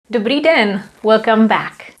Dobrý den, welcome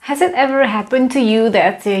back. Has it ever happened to you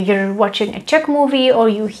that you're watching a Czech movie or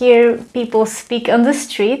you hear people speak on the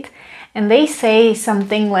street and they say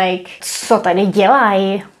something like co tady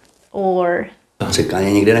dělají or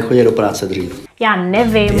Cikani nikdy nechodí do práce dřív. Já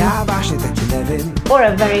nevím. Já vážně teď nevím. Or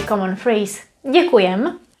a very common phrase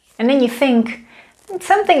děkujem. And then you think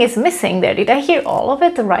something is missing there. Did I hear all of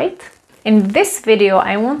it right? In this video,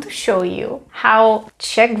 I want to show you how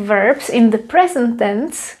Czech verbs in the present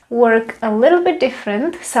tense work a little bit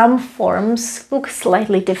different. Some forms look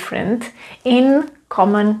slightly different in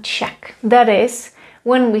common Czech. That is,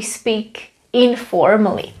 when we speak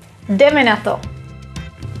informally. Jdeme na to.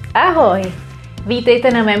 Ahoj!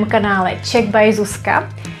 Vítejte na mém kanále Czech by Zuzka,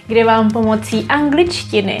 kde vám pomocí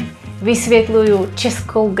angličtiny vysvětluju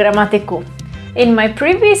českou gramatiku. In my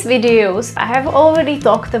previous videos, I have already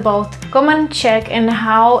talked about common Czech and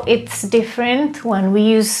how it's different when we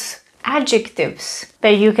use adjectives.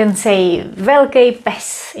 That you can say velký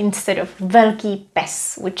pes instead of velký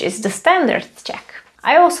pes, which is the standard Czech.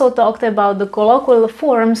 I also talked about the colloquial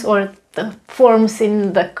forms or the forms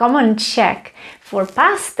in the common Czech for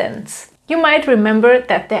past tense. You might remember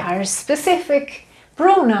that there are specific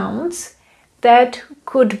pronouns that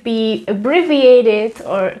could be abbreviated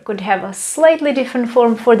or could have a slightly different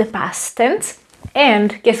form for the past tense.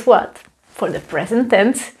 And guess what? For the present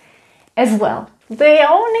tense as well. The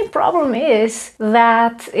only problem is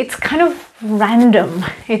that it's kind of random.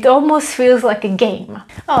 It almost feels like a game.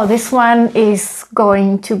 Oh, this one is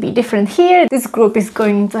going to be different here. This group is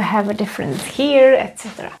going to have a difference here,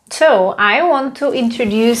 etc. So I want to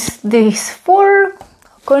introduce these 4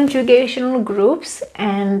 conjugational groups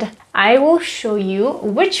and I will show you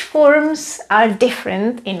which forms are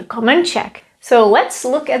different in common Czech. So let's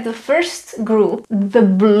look at the first group, the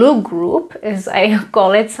blue group, as I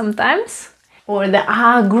call it sometimes, or the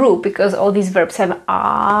a group, because all these verbs have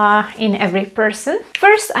a in every person.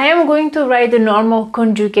 First, I am going to write the normal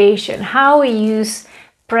conjugation, how we use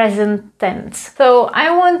present tense. So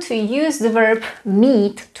I want to use the verb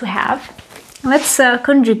meet, to have. Let's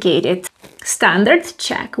conjugate it. Standard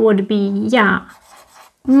Czech would be já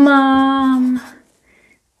mám,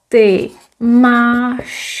 ty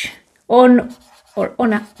máš, on or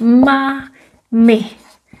ona má, my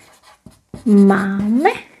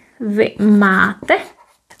máme, vy máte,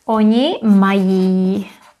 oni mají.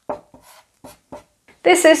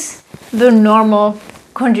 This is the normal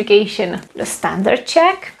conjugation, the standard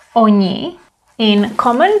Czech. Oni in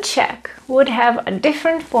common Czech would have a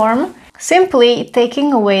different form, simply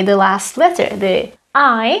taking away the last letter, the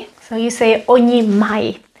I. So you say oni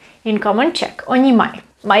mají in common Czech. Oni mají.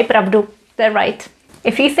 Mají pravdu. They're right.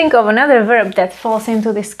 If you think of another verb that falls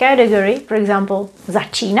into this category, for example,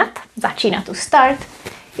 začínat, začínat to start,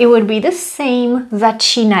 it would be the same.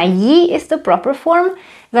 Začínají is the proper form.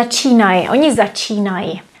 Začínají. Oni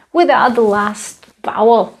začínají. Without the last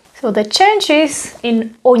vowel. So the change is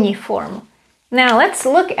in oni form. Now let's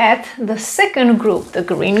look at the second group, the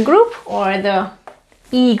green group or the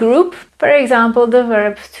E group. For example, the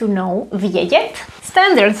verb to know, vědět.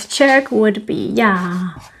 Standard Czech would be já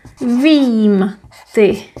vím,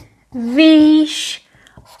 ty víš,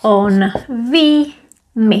 on ví,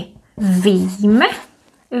 my víme,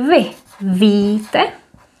 vy víte,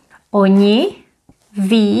 oni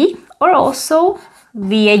ví, or also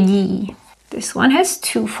vědí. This one has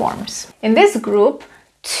 2 forms. In this group,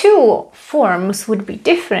 2 forms would be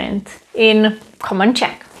different in common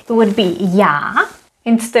Czech. It would be já.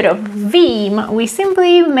 Instead of vím, we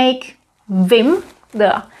simply make vím.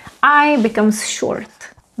 The I becomes short.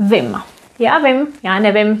 Vím. Já vím, já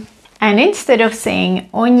nevím. And instead of saying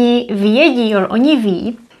oni vědí or oni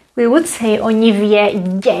ví, we would say oni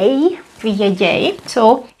věděj, věděj.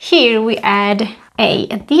 So here we add A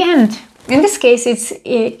at the end. In this case, it's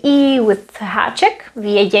E with háček,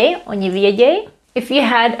 věděj, oni věděj. If you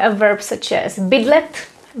had a verb such as bydlet,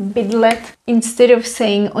 bydlet, instead of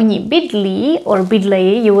saying oni bydlí or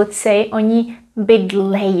bydlej, you would say oni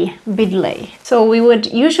bydlej, bydlej. So we would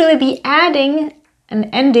usually be adding and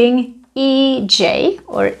ending EJ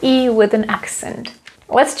or E with an accent.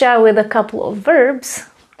 Let's try with a couple of verbs.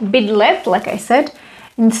 Bydlet, like I said,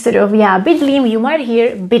 instead of já bydlím, you might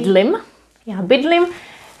hear bydlim. Já bydlim,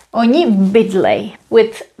 oni bydlej.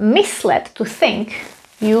 With myslet, to think,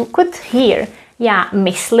 you could hear já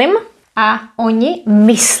myslím a oni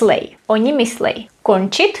myslej. Oni myslej.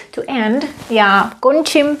 Končit, to end. Já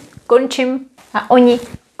končím, končím a oni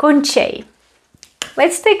končej.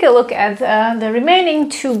 Let's take a look at the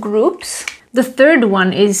remaining 2 groups. The third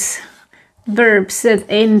one is verbs that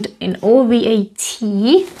end in OVAT,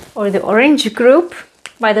 or the orange group.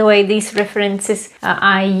 By the way, these references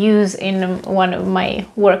I use in one of my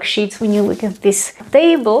worksheets. When you look at these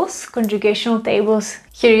tables, conjugational tables,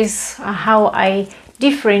 here is how I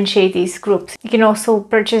differentiate these groups. You can also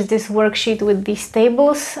purchase this worksheet with these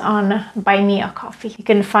tables on Buy Me a Coffee. You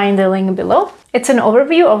can find the link below. It's an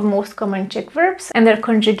overview of most common Czech verbs and their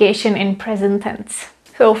conjugation in present tense.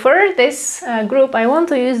 So for this group, I want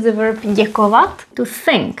to use the verb děkovat to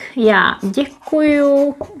think. Já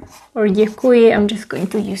děkuju or děkuji. I'm just going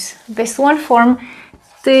to use this one form.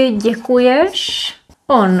 Ty děkuješ,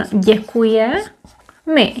 on děkuje,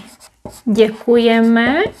 my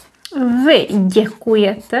děkujeme, vy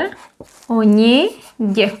děkujete, oni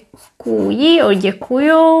děkují or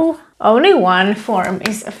děkujou. Only one form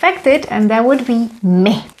is affected, and that would be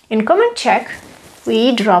my. In common Czech,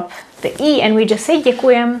 we drop the E and we just say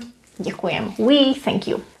děkujem, děkujem. We, thank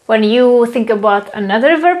you. When you think about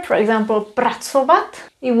another verb, for example, pracovat,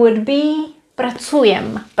 it would be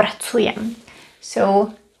pracujem, pracujem.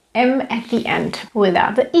 So M at the end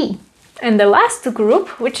without the E. And the last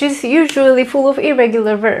group, which is usually full of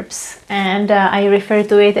irregular verbs, and I refer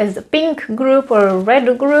to it as the pink group or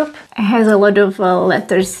red group. It has a lot of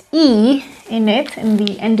letters E in it, in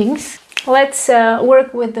the endings. Let's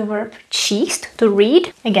work with the verb číst, to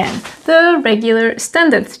read. Again, the regular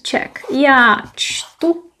standard Czech. Já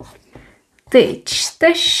čtu, ty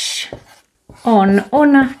čteš, on,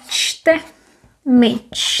 ona čte, my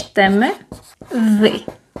čteme, vy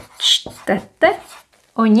čtete,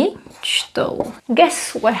 oni čtou.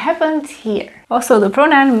 Guess what happened here? Also, the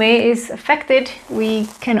pronoun my is affected. We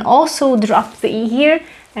can also drop the E here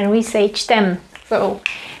and we say čtem. So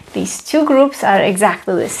these two groups are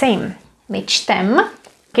exactly the same. My čtem.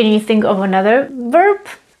 Can you think of another verb?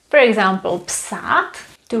 For example, psát,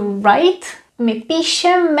 to write. My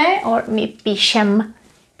píšeme or my píšem,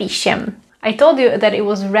 píšem. I told you that it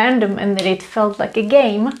was random and that it felt like a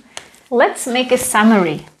game. Let's make a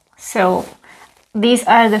summary. So these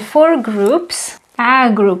are the four groups.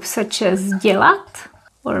 A group such as dělat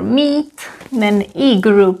or mít, then E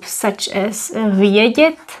group such as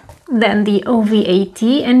vědět, then the OVAT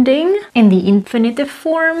ending in the infinitive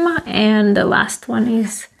form, and the last one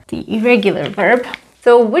is the irregular verb.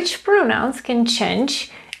 So which pronouns can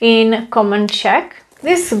change in common Czech?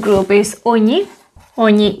 This group is oni,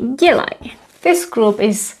 oni dělají. This group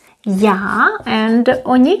is já and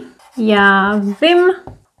oni. Já vím,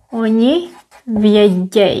 oni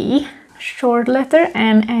vědějí. Short letter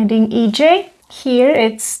and adding EJ. Here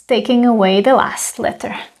it's taking away the last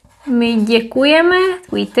letter. My děkujeme,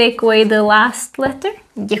 we take away the last letter,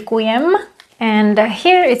 děkujem. And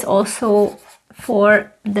here it's also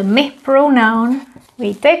for the my pronoun,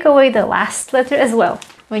 we take away the last letter as well.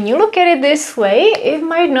 When you look at it this way, it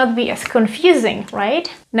might not be as confusing, right?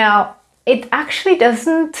 Now, it actually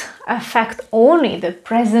doesn't affect only the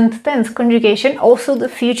present tense conjugation, also the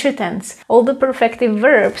future tense. All the perfective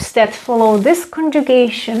verbs that follow this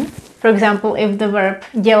conjugation, for example, if the verb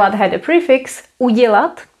dělat had a prefix,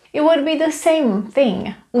 udělat, it would be the same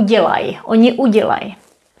thing. Udělaj, oni udělaj.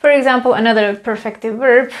 For example, another perfective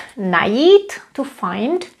verb, najít, to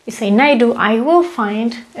find. You say najdu, I will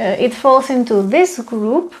find. It falls into this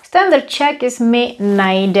group. Standard Czech is my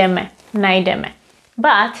najdeme, najdeme.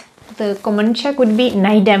 But the common Czech would be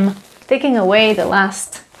najdem, taking away the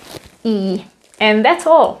last E. And that's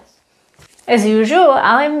all. As usual,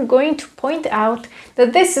 I'm going to point out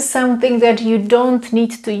that this is something that you don't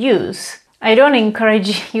need to use. I don't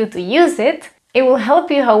encourage you to use it. It will help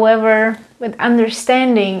you, however, with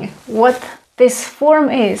understanding what this form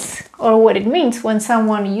is or what it means when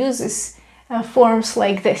someone uses forms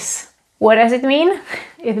like this. What does it mean?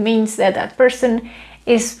 It means that that person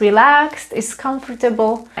is relaxed, is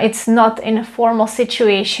comfortable. It's not in a formal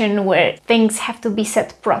situation where things have to be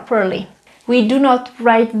said properly. We do not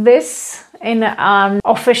write this in an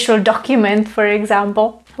official document, for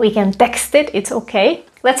example. We can text it, it's okay.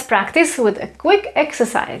 Let's practice with a quick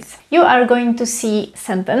exercise. You are going to see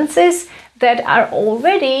sentences that are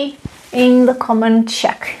already in the common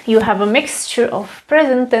Czech. You have a mixture of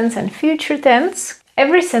present tense and future tense.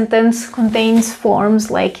 Every sentence contains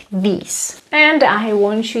forms like these. And I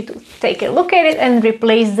want you to take a look at it and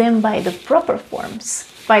replace them by the proper forms,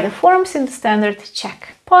 by the forms in the standard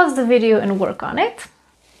Czech. Pause the video and work on it.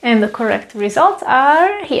 And the correct results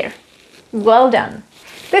are here. Well done.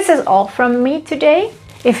 This is all from me today.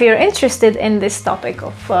 If you're interested in this topic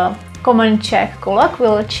of common Czech,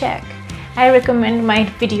 colloquial Czech, I recommend my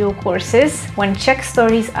video courses, When Czech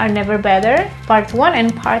Stories Are Never Better, Part 1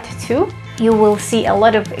 and Part 2. You will see a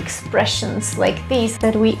lot of expressions like these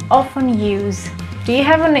that we often use Do you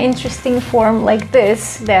have an interesting form like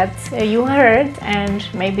this that you heard and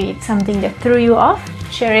maybe it's something that threw you off?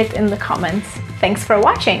 Share it in the comments. Thanks for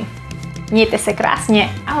watching. Mějte se krásně.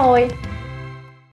 Ahoj!